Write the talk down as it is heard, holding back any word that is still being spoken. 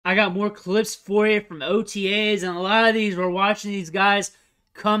I got more clips for you from OTAs, and a lot of these, we're watching these guys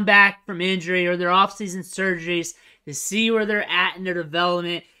come back from injury or their offseason surgeries to see where they're at in their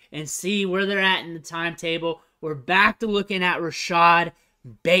development and see where they're at in the timetable. We're back to looking at Rashod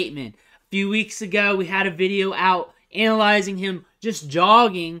Bateman. A few weeks ago, we had a video out analyzing him just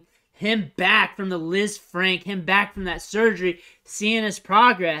jogging, him back from the lisfranc, him back from that surgery, seeing his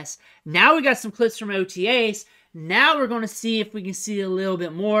progress. Now we got some clips from OTAs. Now we're going to see if we can see a little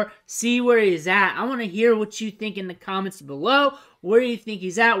bit more, see where he's at. I want to hear what you think in the comments below. Where do you think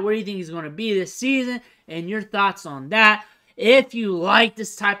he's at? Where do you think he's going to be this season? And your thoughts on that. If you like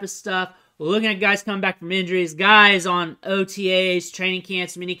this type of stuff, looking at guys coming back from injuries, guys on OTAs, training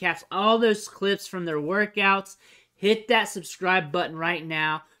camps, minicaps, all those clips from their workouts, hit that subscribe button right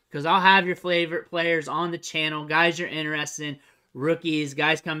now because I'll have your favorite players on the channel, guys you're interested in, rookies,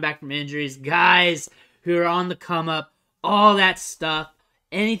 guys coming back from injuries, guys who are on the come up, all that stuff.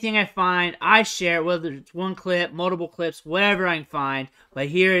 Anything I find, I share, whether it's one clip, multiple clips, whatever I can find. But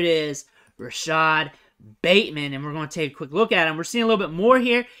here it is, Rashod Bateman, and we're going to take a quick look at him. We're seeing a little bit more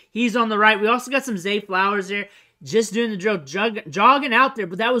here. He's on the right. We also got some Zay Flowers there, just doing the drill, jogging out there,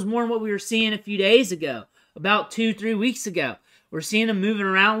 but that was more than what we were seeing a few days ago, about 2-3 weeks ago. We're seeing him moving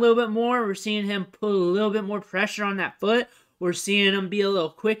around a little bit more. We're seeing him put a little bit more pressure on that foot. We're seeing him be a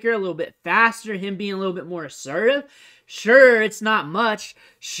little quicker, a little bit faster, him being a little bit more assertive. Sure, it's not much.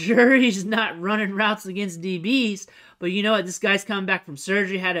 Sure, he's not running routes against DBs. But you know what? This guy's coming back from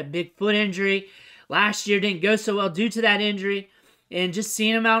surgery, had a big foot injury. Last year didn't go so well due to that injury. And just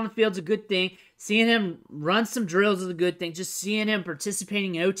seeing him out on the field is a good thing. Seeing him run some drills is a good thing. Just seeing him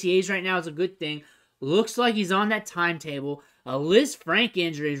participating in OTAs right now is a good thing. Looks like he's on that timetable. A lisfranc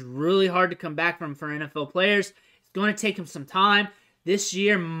injury is really hard to come back from for NFL players. Going to take him some time. This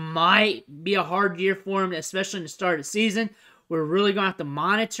year might be a hard year for him, especially in the start of the season. We're really going to have to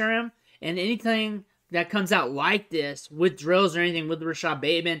monitor him. And anything that comes out like this, with drills or anything with Rashod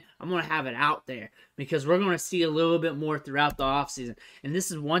Bateman, I'm going to have it out there. Because we're going to see a little bit more throughout the offseason. And this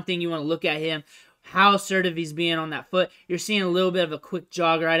is one thing you want to look at him. How assertive he's being on that foot. You're seeing a little bit of a quick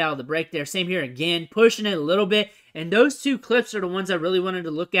jog right out of the break there. Same here again, pushing it a little bit. And those two clips are the ones I really wanted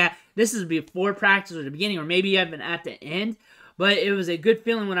to look at. This is before practice or the beginning, or maybe even at the end. But it was a good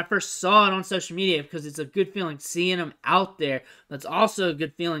feeling when I first saw it on social media because it's a good feeling seeing him out there. That's also a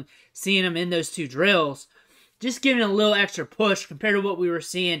good feeling seeing him in those two drills. Just giving a little extra push compared to what we were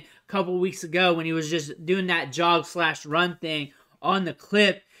seeing a couple weeks ago when he was just doing that jog/run thing on the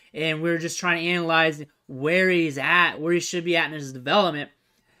clip. And we were just trying to analyze where he's at, where he should be at in his development.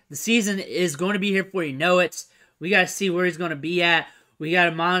 The season is going to be here before you know it. We got to see where he's going to be at. We got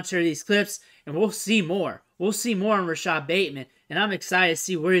to monitor these clips, and we'll see more. We'll see more on Rashod Bateman, and I'm excited to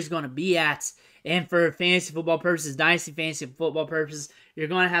see where he's going to be at. And for fantasy football purposes, Dynasty fantasy football purposes, you're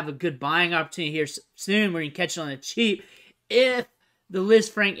going to have a good buying opportunity here soon where you can catch it on the cheap if the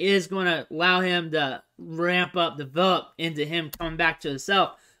lisfranc is going to allow him to ramp up, develop into him coming back to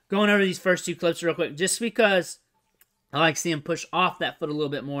himself. Going over these first two clips real quick, just because I like seeing him push off that foot a little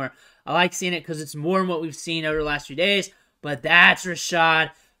bit more. I like seeing it because it's more than what we've seen over the last few days. But that's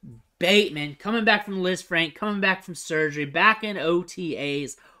Rashod Bateman coming back from lisfranc, coming back from surgery, back in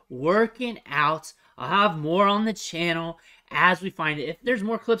OTAs, working out. I'll have more on the channel as we find it. If there's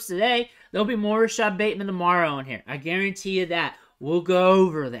more clips today, there'll be more Rashod Bateman tomorrow on here. I guarantee you that. We'll go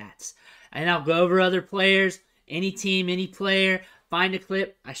over that. And I'll go over other players, any team, any player. Find a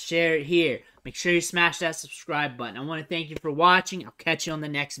clip, I share it here. Make sure you smash that subscribe button. I want to thank you for watching. I'll catch you on the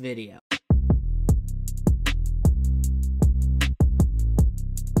next video.